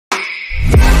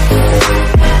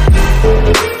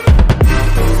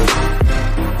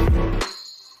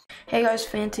Hey guys,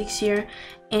 Fantix here,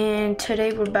 and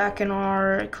today we're back in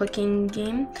our clicking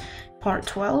game, part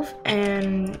 12,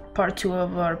 and part 2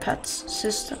 of our pet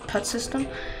system.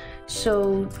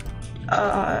 So,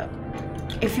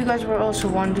 if you guys were also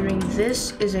wondering,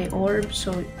 this is a orb,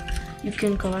 so you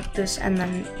can collect this and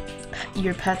then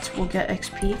your pets will get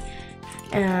XP.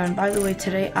 And by the way,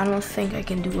 today I don't think I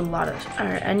can do a lot of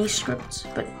any scripts,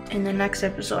 but in the next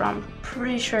episode I'm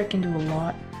pretty sure I can do a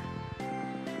lot.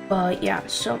 But yeah,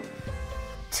 so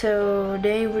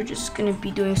today we're just gonna be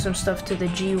doing some stuff to the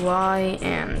GUI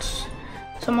and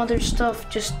some other stuff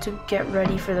just to get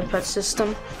ready for the pet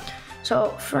system. So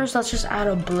first, let's just add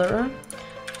a blur.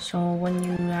 So when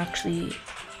you actually,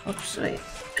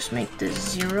 just make this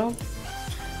 0.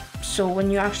 So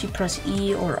when you actually press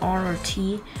E or R or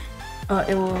T,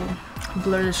 it will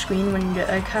blur the screen when the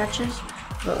egg hatches.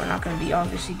 But we're not gonna be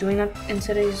obviously doing that in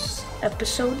today's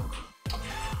episode.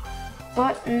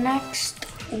 But next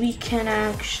we can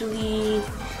actually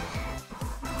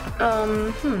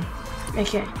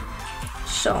okay,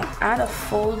 so add a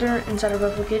folder inside of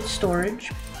replicated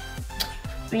storage,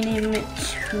 rename it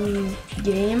to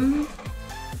game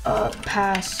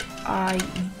pass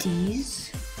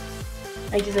IDs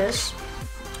like this,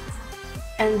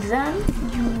 and then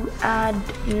you add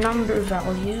number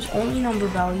values, only number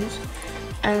values,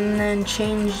 and then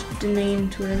change the name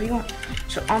to whatever you want.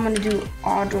 So I'm gonna do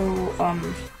auto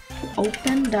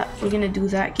open that. We're gonna do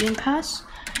that game pass.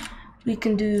 We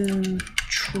can do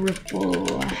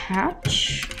triple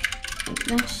hatch like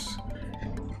this.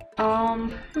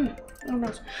 What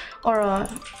else? Or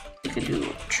we could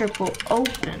do triple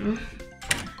open,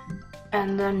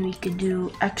 and then we could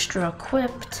do extra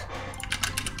equipped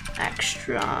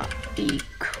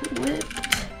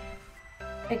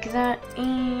like that,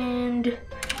 and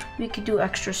we could do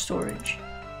extra storage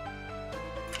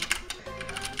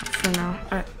for now.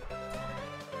 Alright,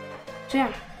 so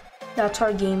yeah, that's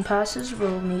our game passes.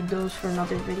 We'll need those for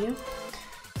another video.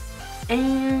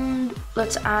 And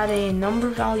let's add a number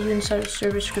value inside of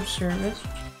service script service.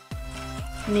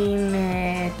 Name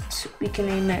it, we can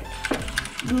name it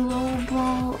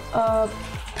global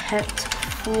pet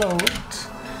float.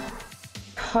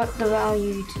 Put the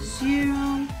value to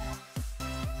 0.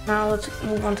 Now let's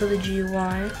move on to the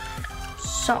GUI.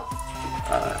 So,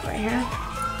 right here,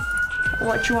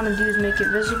 what you want to do is make it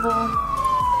visible,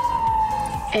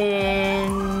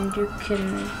 and you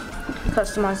can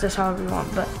customize this however you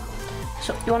want. But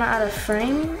so you want to add a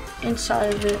frame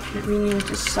inside of it, rename it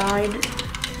to side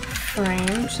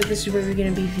frame. So this is where we're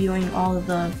going to be viewing all of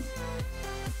the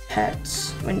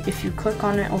pets if you click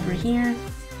on it over here.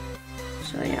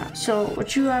 So yeah, so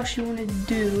what you actually want to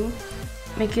do,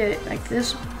 make it like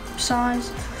this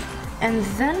size, and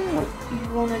then what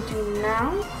you want to do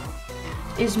now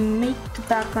is make the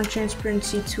background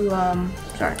transparency to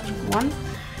 1,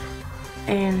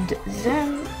 and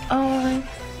then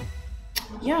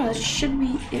yeah, that should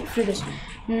be it for this.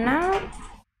 Now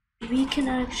we can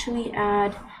actually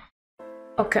add,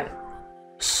 okay,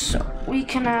 so we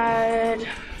can add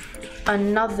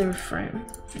another frame,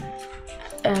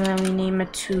 and then we name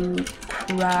it to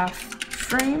craft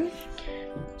frame.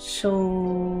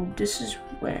 So this is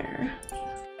where,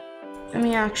 let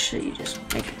me actually just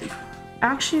make it,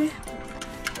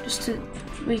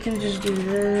 we can just do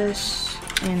this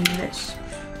and this.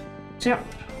 So yeah,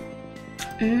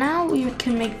 now we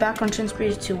can make background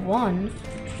transparency to 1,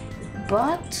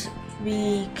 but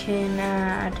we can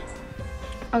add,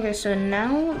 okay, so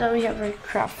now that we have our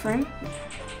craft frame,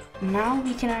 now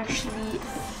we can actually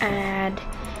add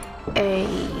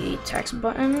a text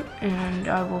button, and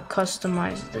I will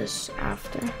customize this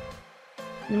after.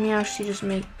 Let me actually just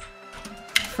make,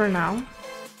 for now,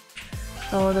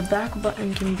 so the back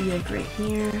button can be like right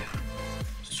here,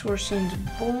 source into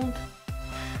bold.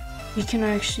 We can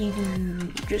actually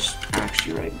do just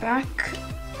write back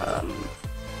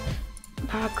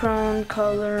background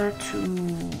color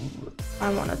to,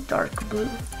 I want a dark blue,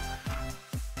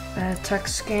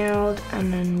 text scaled,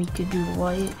 and then we could do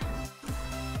white.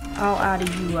 I'll add a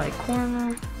UI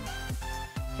corner,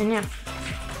 and yeah,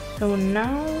 so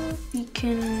now we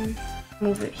can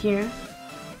move it here,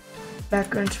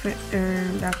 background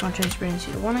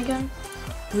transparency to 1 again,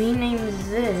 rename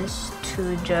this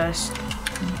to just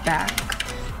back,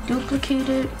 duplicate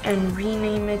it and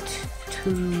rename it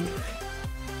to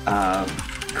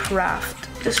craft.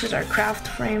 This is our craft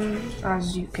frame,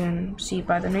 as you can see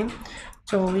by the name.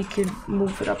 So we could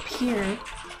move it up here,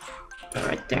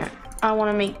 right there. I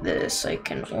want to make this like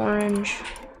an orange,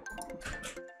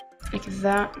 like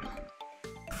that.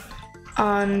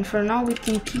 And for now we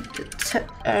can keep the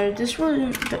this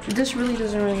really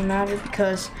doesn't really matter,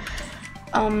 because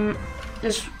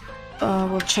this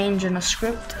will change in a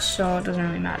script, so it doesn't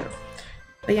really matter.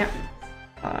 But yeah,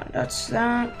 that's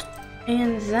that.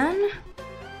 And then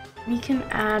we can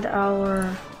add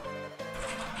our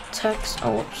text,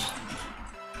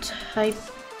 type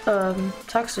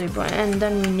text label, and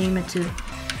then we name it to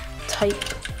type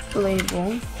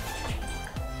label.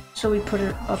 So we put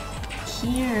it up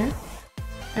here,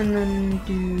 and then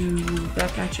do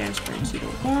background transparency to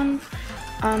 1.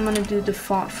 I'm gonna do the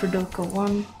font for Doka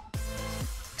 1,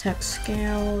 text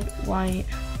scale white,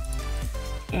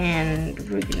 and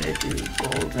we're gonna do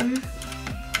golden.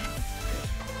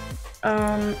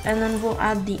 And then we'll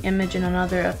add the image in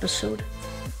another episode.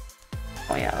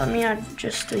 Oh yeah, let me add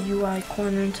just a UI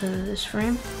corner into this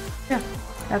frame. Yeah,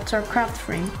 that's our craft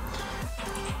frame.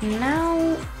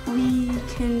 Now we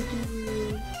can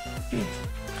do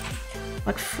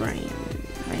what frame?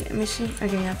 Wait, let me see.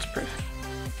 Okay, that's perfect.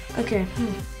 Okay,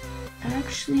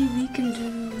 actually we can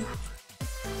do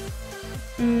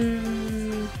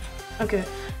okay.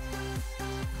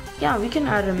 Yeah, we can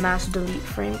add a mass delete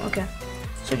frame. Okay.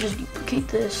 So just duplicate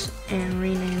this and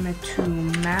rename it to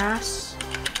mass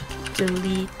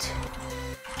delete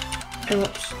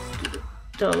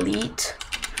delete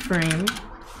frame,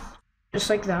 just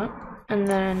like that, and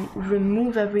then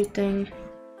remove everything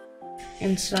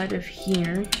inside of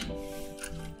here,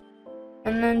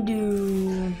 and then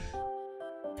do,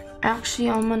 actually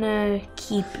I'm gonna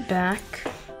keep back,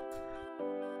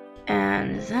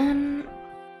 and then,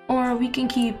 or we can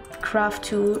keep craft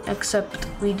 2, except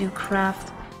we do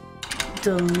craft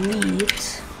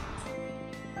delete,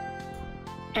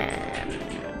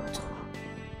 and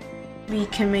we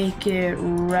can make it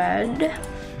red.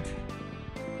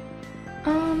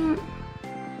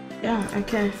 Yeah,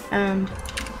 okay, and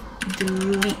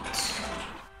delete,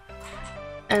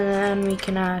 and then we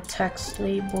can add text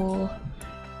label,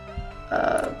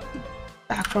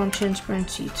 background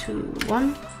transparency to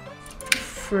 1,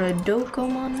 for Doka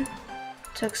 1,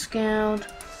 text scaled,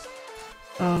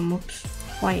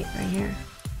 white right here,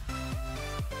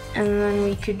 and then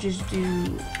we could just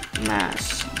do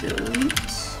mass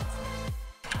delete,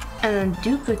 and then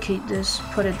duplicate this,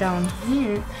 put it down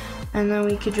here, and then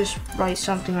we could just write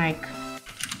something like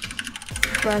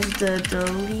press the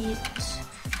delete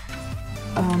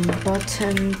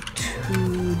button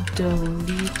to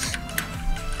delete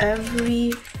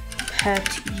every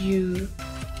pet you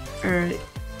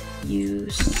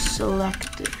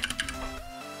selected,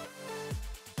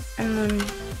 and then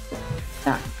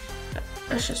that.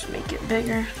 Let's just make it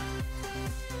bigger.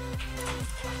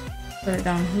 Put it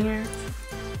down here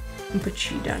and put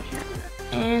you down here.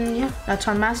 And yeah, that's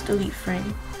our mass delete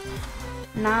frame.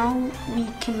 Now we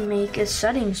can make a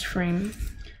settings frame.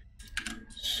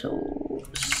 So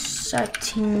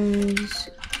settings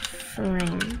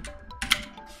frame.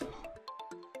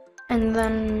 And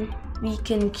then we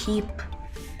can keep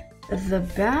the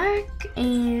back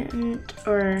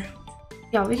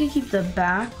we can keep the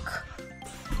back,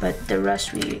 but the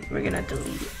rest we're gonna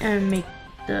delete and make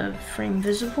the frame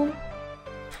visible.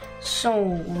 So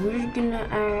we're gonna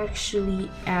actually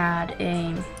add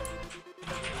a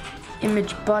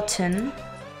image button,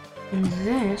 and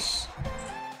this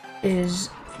is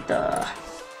the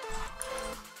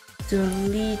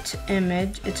delete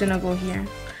image. It's gonna go here.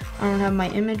 I don't have my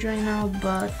image right now,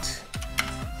 but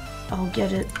I'll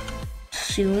get it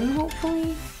soon,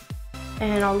 hopefully.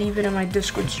 And I'll leave it in my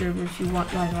Discord server if you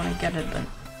guys want to get it, but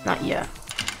not yet.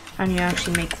 And you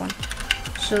actually make one.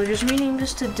 So just rename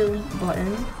this to delete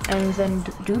button, and then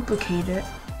duplicate it.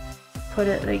 Put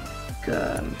it like,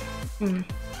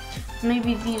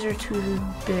 maybe these are too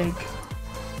big.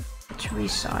 Let's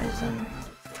resize them.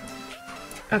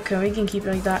 Okay, we can keep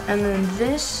it like that. And then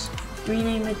this,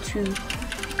 rename it to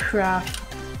craft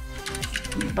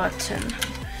button.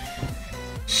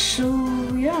 So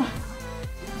yeah.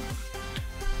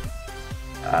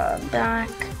 Back,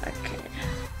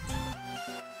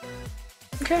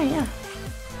 okay, yeah.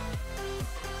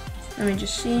 Let me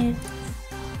just see.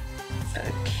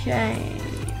 Okay.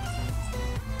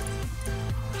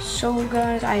 So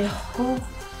guys, I hope,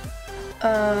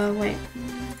 wait.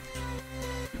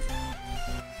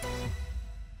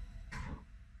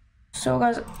 So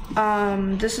guys,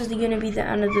 this is gonna be the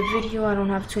end of the video. I don't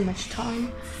have too much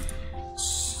time.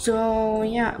 So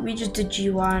yeah, we just did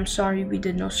GUI. I'm sorry we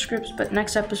did no scripts, but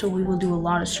next episode we will do a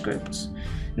lot of scripts.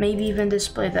 Maybe even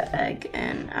display the egg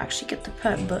and actually get the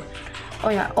pet. But oh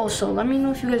yeah, also let me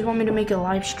know if you guys want me to make a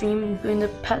live stream doing the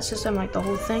pet system, like the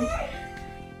whole thing.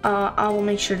 I will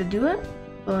make sure to do it.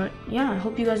 But yeah, I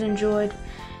hope you guys enjoyed.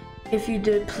 If you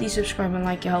did, please subscribe and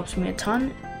like. It helps me a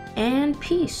ton. And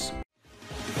peace.